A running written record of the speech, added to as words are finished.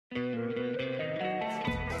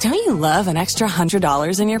Don't you love an extra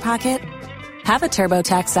 $100 in your pocket? Have a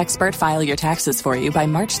TurboTax expert file your taxes for you by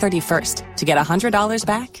March 31st to get $100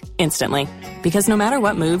 back instantly. Because no matter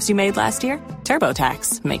what moves you made last year,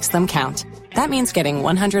 TurboTax makes them count. That means getting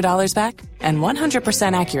 $100 back and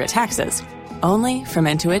 100% accurate taxes, only from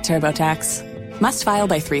Intuit TurboTax. Must file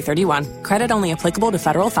by 3/31. Credit only applicable to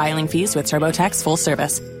federal filing fees with TurboTax full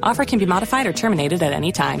service. Offer can be modified or terminated at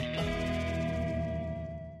any time.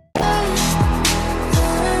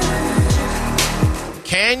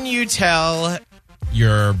 Can you tell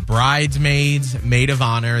your bridesmaids, Maid of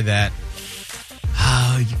Honor, that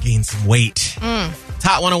you gained some weight?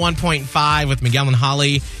 Top 101.5 with Miguel and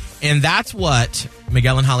Holly. And that's what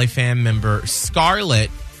Miguel and Holly fan member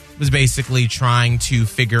Scarlet was basically trying to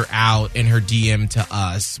figure out in her DM to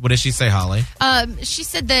us. What did she say, Holly? She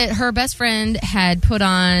said that her best friend had put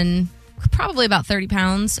on probably about 30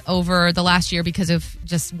 pounds over the last year because of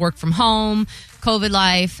just work from home, COVID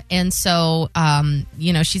life. And so,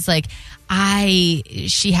 she's like,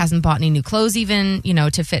 she hasn't bought any new clothes even,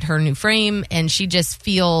 to fit her new frame. And she just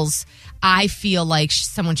I feel like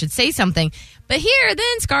someone should say something. But here,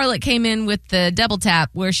 then Scarlet came in with the double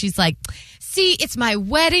tap where she's like, see, it's my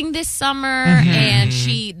wedding this summer, and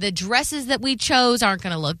the dresses that we chose aren't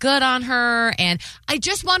going to look good on her. And I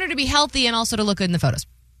just want her to be healthy and also to look good in the photos.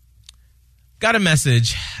 Got a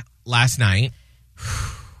message last night.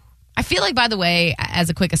 I feel like, by the way,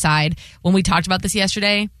 as a quick aside, when we talked about this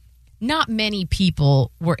yesterday, not many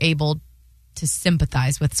people were able to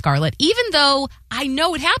sympathize with Scarlet, even though I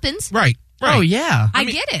know it happens. Right. Oh, yeah. I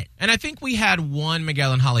get it. And I think we had one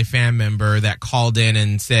Miguel and Holly fan member that called in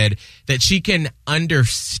and said that she can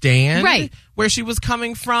understand where she was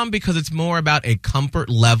coming from because it's more about a comfort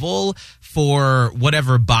level for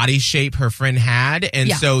whatever body shape her friend had.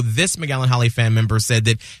 And so this Miguel and Holly fan member said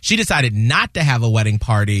that she decided not to have a wedding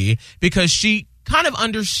party because she kind of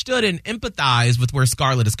understood and empathized with where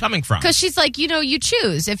Scarlet is coming from. Because she's like, you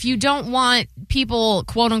choose. If you don't want people,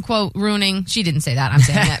 quote unquote, ruining, she didn't say that, I'm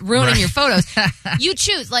saying that, ruining your photos, you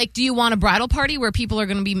choose. Like, do you want a bridal party where people are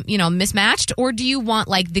going to be, mismatched? Or do you want,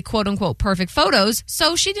 like, the quote unquote perfect photos?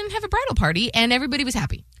 So she didn't have a bridal party and everybody was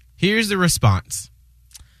happy. Here's the response.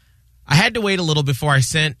 I had to wait a little before I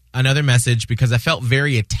sent another message because I felt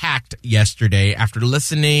very attacked yesterday after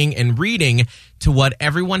listening and reading to what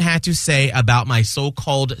everyone had to say about my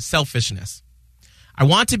so-called selfishness. I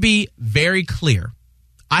want to be very clear.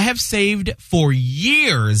 I have saved for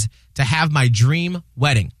years to have my dream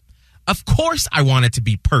wedding. Of course I want it to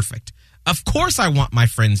be perfect. Of course I want my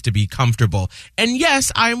friends to be comfortable. And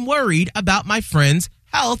yes, I'm worried about my friend's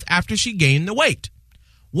health after she gained the weight.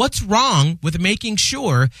 What's wrong with making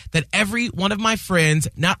sure that every one of my friends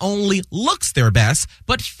not only looks their best,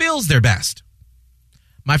 but feels their best?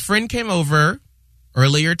 My friend came over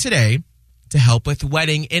earlier today to help with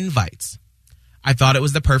wedding invites. I thought it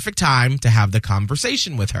was the perfect time to have the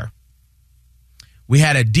conversation with her. We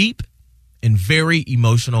had a deep and very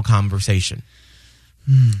emotional conversation.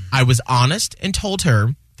 I was honest and told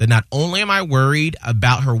her that not only am I worried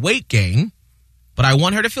about her weight gain, but I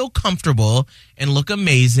want her to feel comfortable and look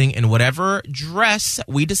amazing in whatever dress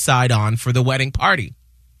we decide on for the wedding party.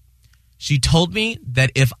 She told me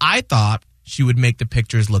that if I thought she would make the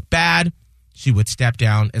pictures look bad, she would step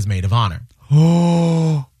down as Maid of Honor.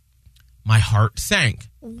 Oh, my heart sank.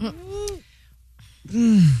 Hold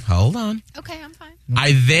on. Okay, I'm fine.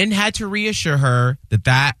 I then had to reassure her that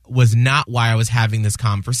that was not why I was having this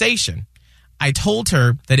conversation. I told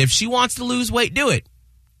her that if she wants to lose weight, do it.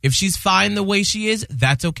 If she's fine the way she is,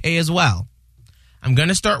 that's okay as well. I'm going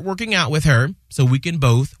to start working out with her so we can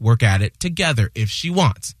both work at it together if she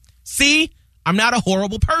wants. See, I'm not a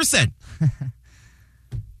horrible person.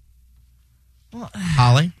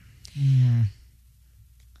 Holly? Yeah.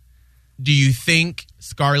 Do you think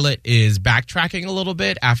Scarlet is backtracking a little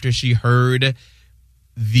bit after she heard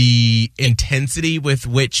the intensity with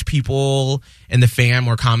which people in the fam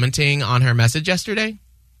were commenting on her message yesterday?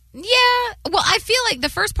 Yeah. Well, I feel like the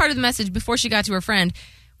first part of the message before she got to her friend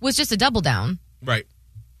was just a double down. Right.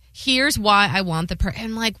 Here's why I want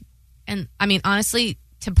the and I mean, honestly,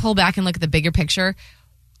 to pull back and look at the bigger picture,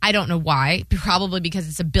 I don't know why. Probably because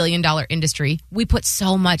it's a $1 billion industry. We put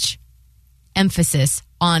so much emphasis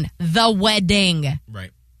on the wedding.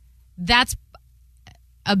 Right. That's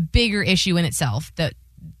a bigger issue in itself that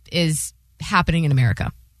is happening in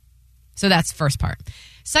America. So that's the first part.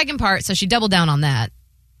 Second part, so she doubled down on that.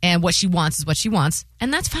 And what she wants is what she wants.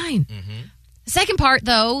 And that's fine. Mm-hmm. The second part,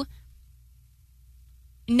 though,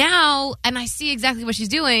 now, and I see exactly what she's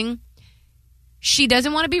doing, she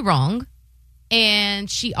doesn't want to be wrong. And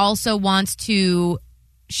she also wants to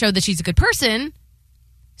show that she's a good person.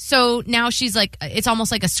 So now she's like, it's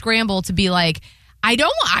almost like a scramble to be like, I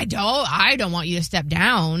don't want you to step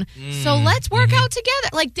down. So let's work out together.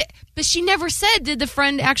 Like, but she never said, did the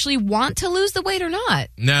friend actually want to lose the weight or not?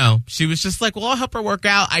 No, she was just like, well, I'll help her work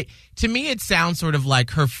out. To me, it sounds sort of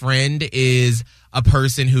like her friend is a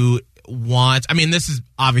person who wants, I mean, this is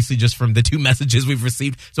obviously just from the 2 messages we've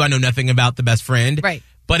received, so I know nothing about the best friend. Right.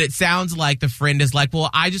 But it sounds like the friend is like, well,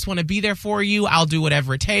 I just want to be there for you. I'll do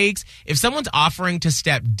whatever it takes. If someone's offering to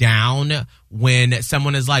step down when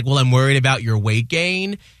someone is like, well, I'm worried about your weight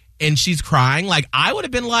gain, and she's crying, like, I would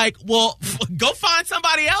have been like, well, go find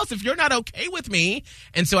somebody else if you're not okay with me.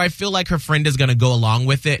 And so I feel like her friend is going to go along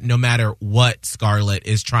with it no matter what Scarlet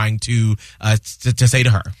is trying to say to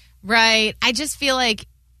her. Right. I just feel like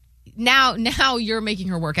now you're making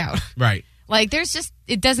her work out. Right. Like,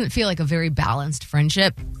 it doesn't feel like a very balanced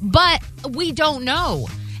friendship, but we don't know.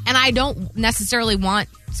 And I don't necessarily want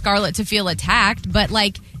Scarlet to feel attacked, but,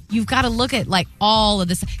 like, you've got to look at, like, all of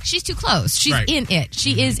this. She's too close. She's right. in it.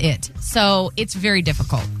 She is it. So it's very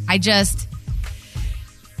difficult. I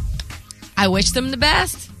wish them the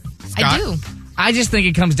best. Scott? I do. I just think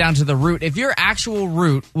it comes down to the root. If your actual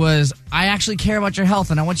root was, I actually care about your health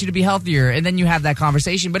and I want you to be healthier, and then you have that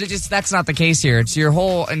conversation, but that's not the case here. It's your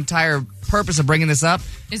whole entire purpose of bringing this up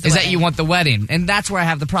is that you want the wedding. And that's where I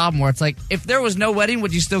have the problem, where it's like, if there was no wedding,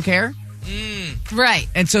 would you still care? Right.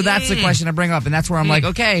 And so that's the question I bring up, and that's where I'm like,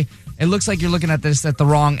 okay, it looks like you're looking at this at the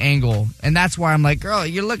wrong angle. And that's why I'm like, girl,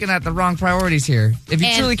 you're looking at the wrong priorities here. If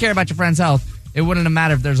you truly care about your friend's health, it wouldn't have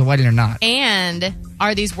mattered if there's a wedding or not. And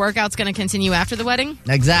are these workouts going to continue after the wedding?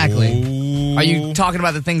 Exactly. Ooh. Are you talking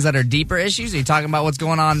about the things that are deeper issues? Are you talking about what's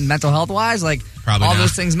going on mental health wise? Like, probably all not.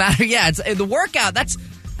 those things matter. Yeah, it's the workout. That's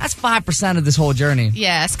 5% of this whole journey.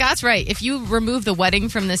 Yeah, Scott's right. If you remove the wedding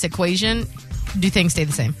from this equation, do things stay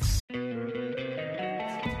the same?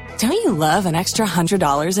 Don't you love an extra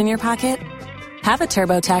 $100 in your pocket? Have a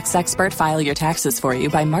TurboTax expert file your taxes for you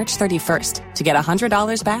by March 31st to get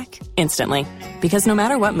 $100 back instantly. Because no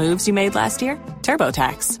matter what moves you made last year,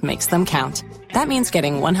 TurboTax makes them count. That means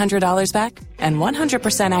getting $100 back and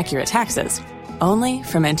 100% accurate taxes only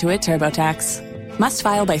from Intuit TurboTax. Must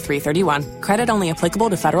file by 3/31. Credit only applicable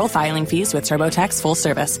to federal filing fees with TurboTax full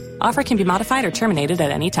service. Offer can be modified or terminated at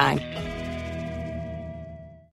any time.